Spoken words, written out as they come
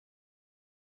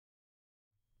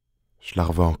Je la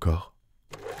revois encore.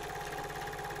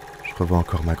 Je revois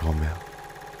encore ma grand-mère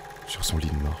sur son lit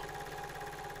de mort.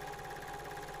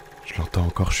 Je l'entends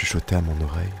encore chuchoter à mon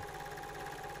oreille.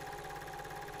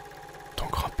 Ton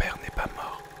grand-père n'est pas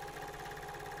mort.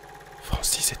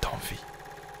 Francis est en vie.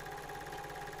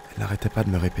 Elle n'arrêtait pas de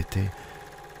me répéter.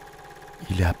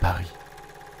 Il est à Paris.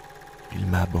 Il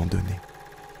m'a abandonné.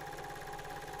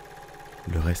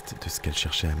 Le reste de ce qu'elle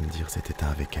cherchait à me dire s'est éteint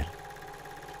avec elle.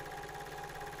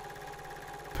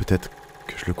 Peut-être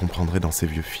que je le comprendrai dans ces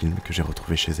vieux films que j'ai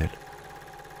retrouvés chez elle.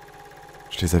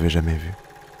 Je les avais jamais vus.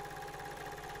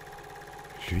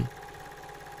 Lui,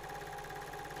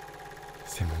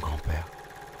 c'est mon grand-père.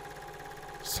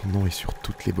 Son nom est sur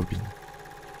toutes les bobines.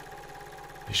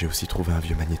 Et j'ai aussi trouvé un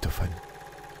vieux magnétophone.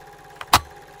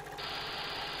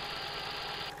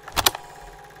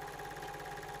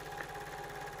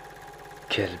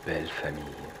 Quelle belle famille.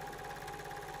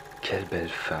 Quelle belle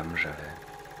femme j'avais.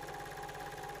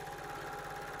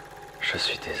 Je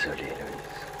suis désolé,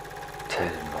 Louise.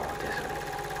 Tellement désolé.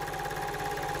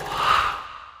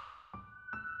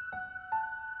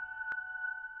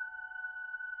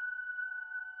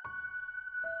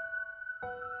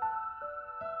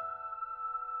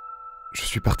 Je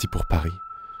suis parti pour Paris.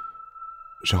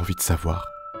 J'ai envie de savoir,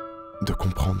 de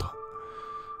comprendre.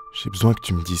 J'ai besoin que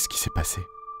tu me dises ce qui s'est passé.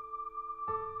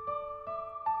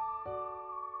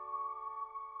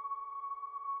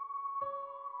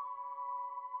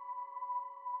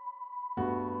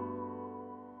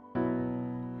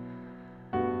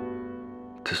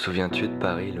 Te souviens-tu de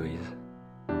Paris, Louise?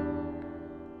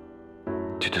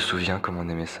 Tu te souviens comme on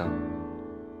aimait ça?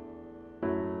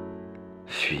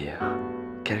 Fuir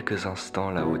quelques instants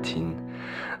la routine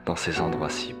dans ces endroits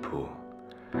si beaux.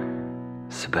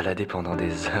 Se balader pendant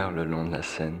des heures le long de la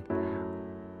Seine.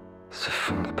 Se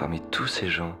fondre parmi tous ces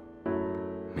gens,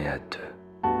 mais à deux.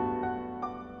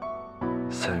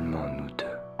 Seulement nous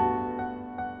deux.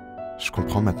 Je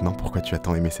comprends maintenant pourquoi tu as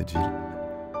tant aimé cette ville.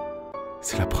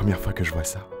 C'est la première fois que je vois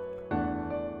ça.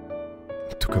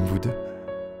 Tout comme vous deux.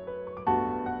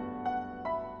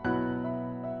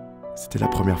 C'était la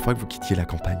première fois que vous quittiez la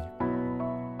campagne.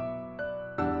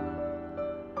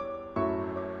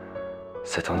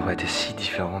 Cet endroit était si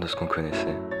différent de ce qu'on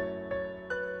connaissait.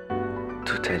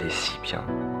 Tout allait si bien.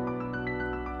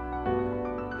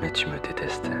 Mais tu me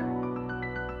détestais.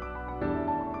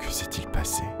 Que s'est-il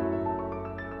passé ?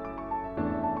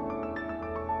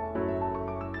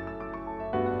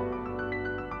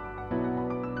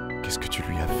 Qu'est-ce que tu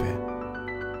lui as fait ?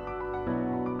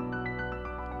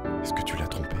 Est-ce que tu l'as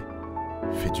trompé ?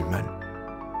 Fait du mal ?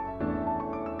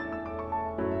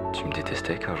 Tu me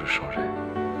détestais car je changeais.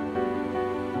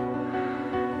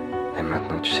 Et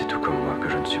maintenant tu sais tout comme moi que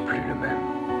je ne suis plus le même.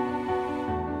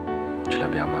 Tu l'as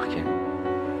bien remarqué.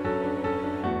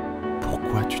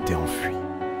 Pourquoi tu t'es enfui ?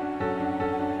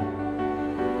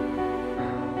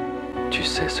 Tu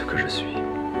sais ce que je suis.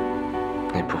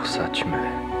 Et pour ça tu me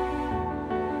hais.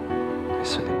 Et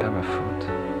ce n'est pas ma faute.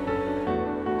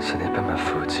 Ce n'est pas ma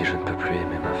faute si je ne peux plus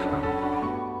aimer ma femme.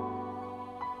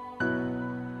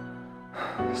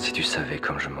 Si tu savais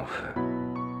comme je m'en veux.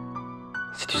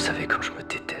 Si tu savais comme je me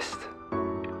déteste.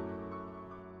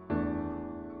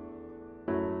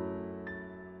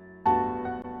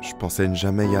 Je pensais ne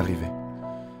jamais y arriver.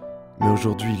 Mais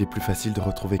aujourd'hui, il est plus facile de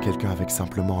retrouver quelqu'un avec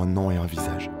simplement un nom et un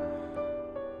visage.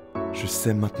 Je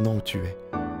sais maintenant où tu es.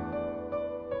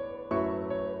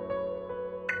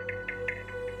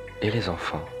 Et les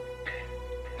enfants?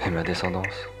 Et ma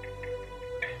descendance?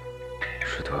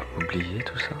 Je dois oublier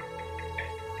tout ça?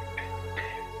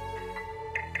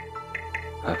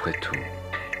 Après tout,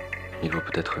 il vaut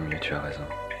peut-être mieux, tu as raison.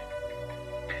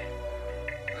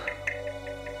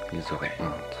 Ils auraient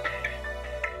honte.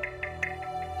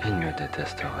 Ils me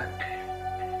détesteraient.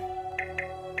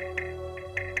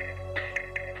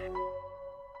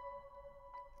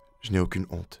 Je n'ai aucune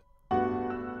honte.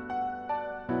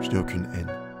 Je n'ai aucune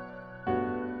haine.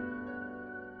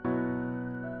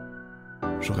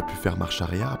 J'aurais pu faire marche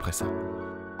arrière après ça.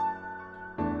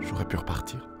 J'aurais pu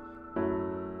repartir.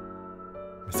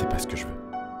 Mais c'est pas ce que je veux.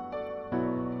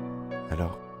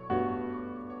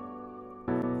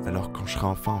 Alors quand je serai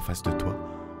enfin en face de toi,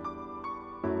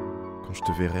 quand je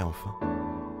te verrai enfin,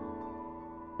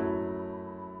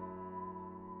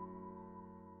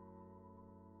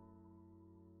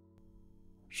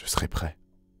 je serai prêt.